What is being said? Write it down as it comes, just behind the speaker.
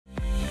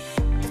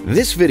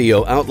This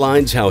video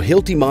outlines how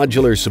Hilti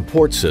modular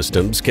support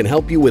systems can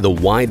help you with a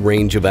wide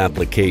range of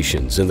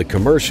applications in the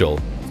commercial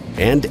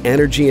and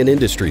energy and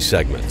industry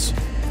segments.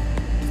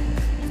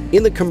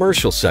 In the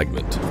commercial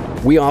segment,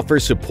 we offer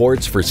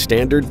supports for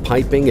standard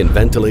piping and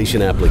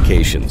ventilation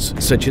applications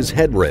such as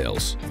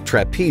headrails,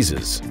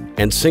 trapezes,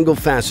 and single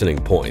fastening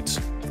points,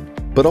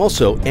 but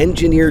also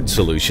engineered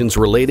solutions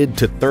related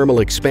to thermal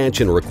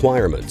expansion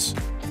requirements.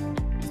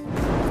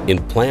 In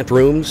plant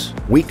rooms,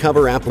 we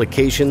cover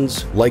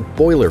applications like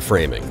boiler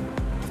framing,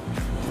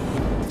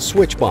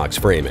 switchbox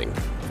framing,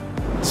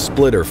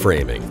 splitter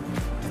framing,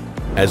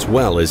 as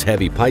well as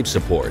heavy pipe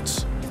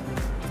supports.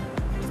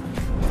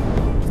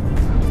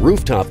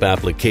 Rooftop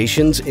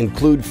applications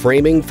include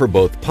framing for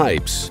both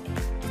pipes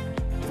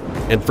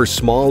and for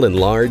small and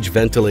large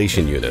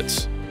ventilation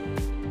units.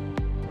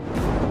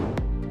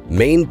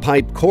 Main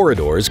pipe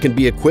corridors can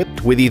be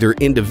equipped with either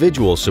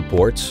individual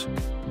supports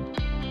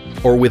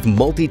or with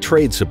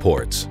multi-trade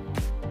supports.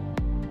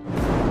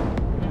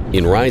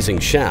 In rising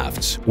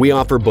shafts, we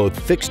offer both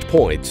fixed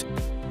point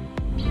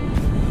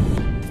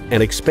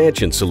and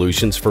expansion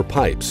solutions for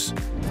pipes,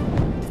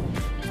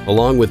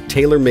 along with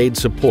tailor-made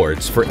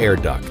supports for air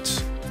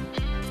ducts.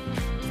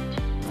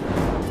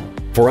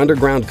 For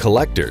underground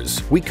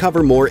collectors, we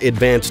cover more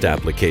advanced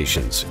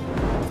applications,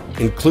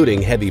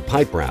 including heavy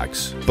pipe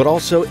racks, but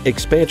also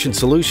expansion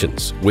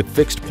solutions with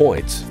fixed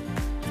points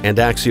and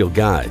axial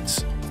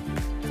guides.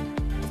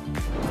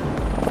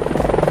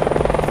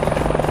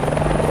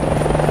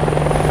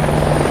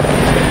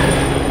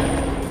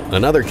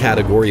 Another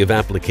category of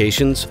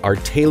applications are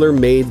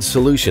tailor-made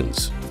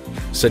solutions,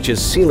 such as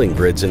ceiling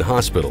grids in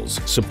hospitals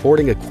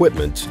supporting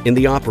equipment in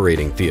the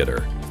operating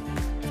theater.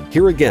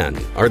 Here again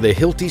are the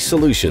Hilti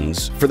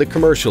solutions for the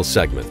commercial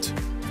segment: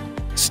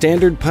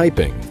 standard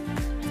piping,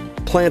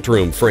 plant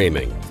room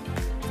framing,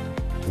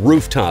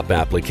 rooftop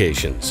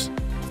applications,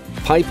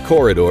 pipe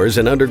corridors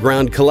and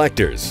underground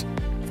collectors,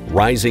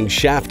 rising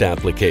shaft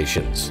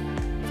applications,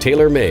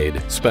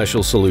 tailor-made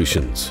special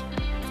solutions.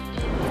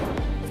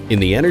 In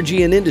the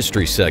energy and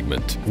industry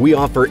segment, we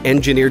offer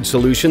engineered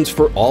solutions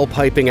for all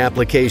piping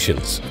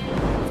applications,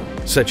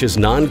 such as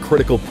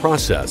non-critical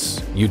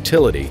process,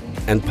 utility,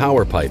 and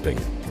power piping.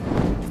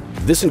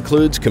 This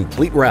includes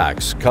complete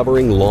racks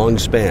covering long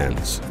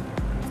spans.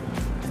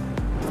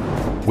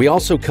 We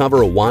also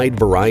cover a wide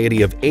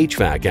variety of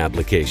HVAC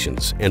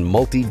applications and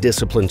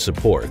multi-discipline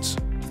supports.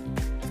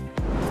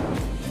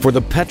 For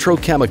the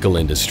petrochemical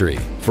industry,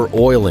 for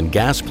oil and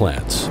gas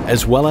plants,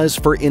 as well as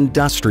for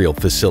industrial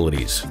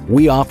facilities,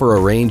 we offer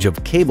a range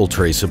of cable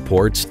tray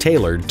supports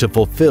tailored to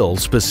fulfill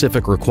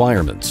specific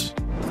requirements.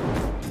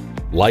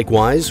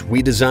 Likewise,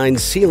 we design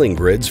ceiling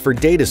grids for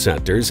data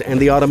centers and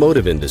the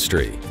automotive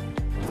industry.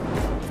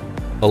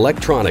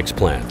 Electronics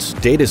plants,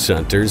 data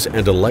centers,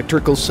 and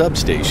electrical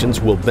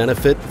substations will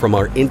benefit from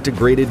our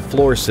integrated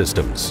floor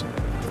systems.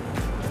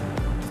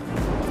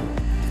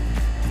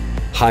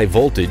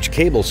 High-voltage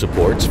cable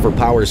supports for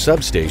power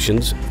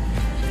substations,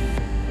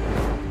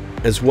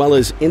 as well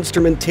as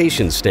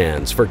instrumentation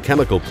stands for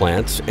chemical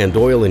plants and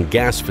oil and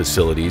gas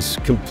facilities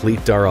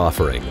complete our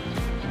offering.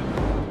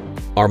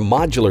 Our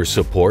modular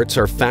supports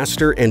are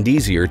faster and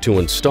easier to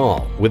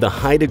install, with a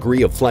high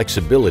degree of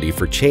flexibility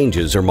for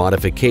changes or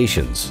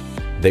modifications.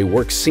 They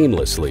work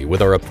seamlessly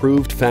with our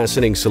approved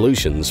fastening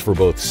solutions for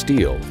both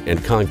steel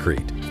and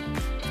concrete.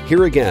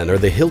 Here again are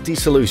the Hilti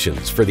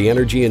solutions for the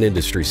energy and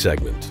industry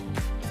segment: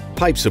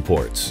 pipe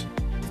supports,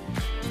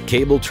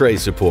 cable tray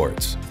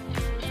supports,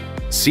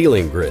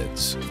 ceiling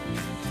grids,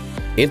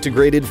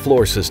 integrated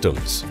floor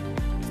systems,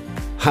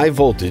 high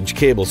voltage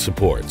cable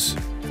supports,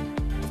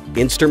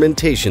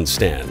 instrumentation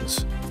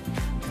stands.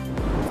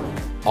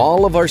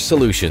 All of our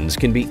solutions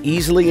can be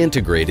easily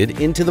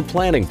integrated into the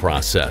planning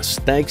process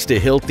thanks to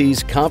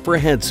Hilti's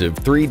comprehensive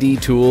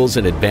 3D tools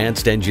and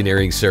advanced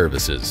engineering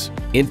services,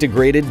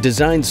 integrated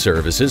design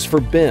services for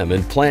BIM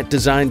and plant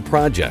design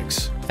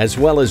projects, as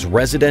well as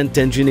resident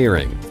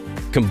engineering.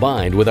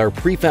 Combined with our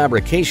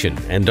prefabrication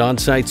and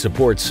on-site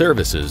support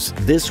services,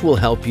 this will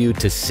help you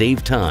to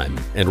save time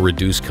and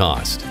reduce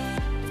cost.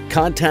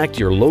 Contact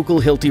your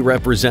local Hilti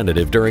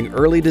representative during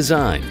early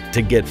design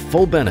to get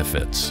full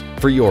benefits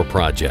for your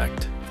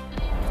project.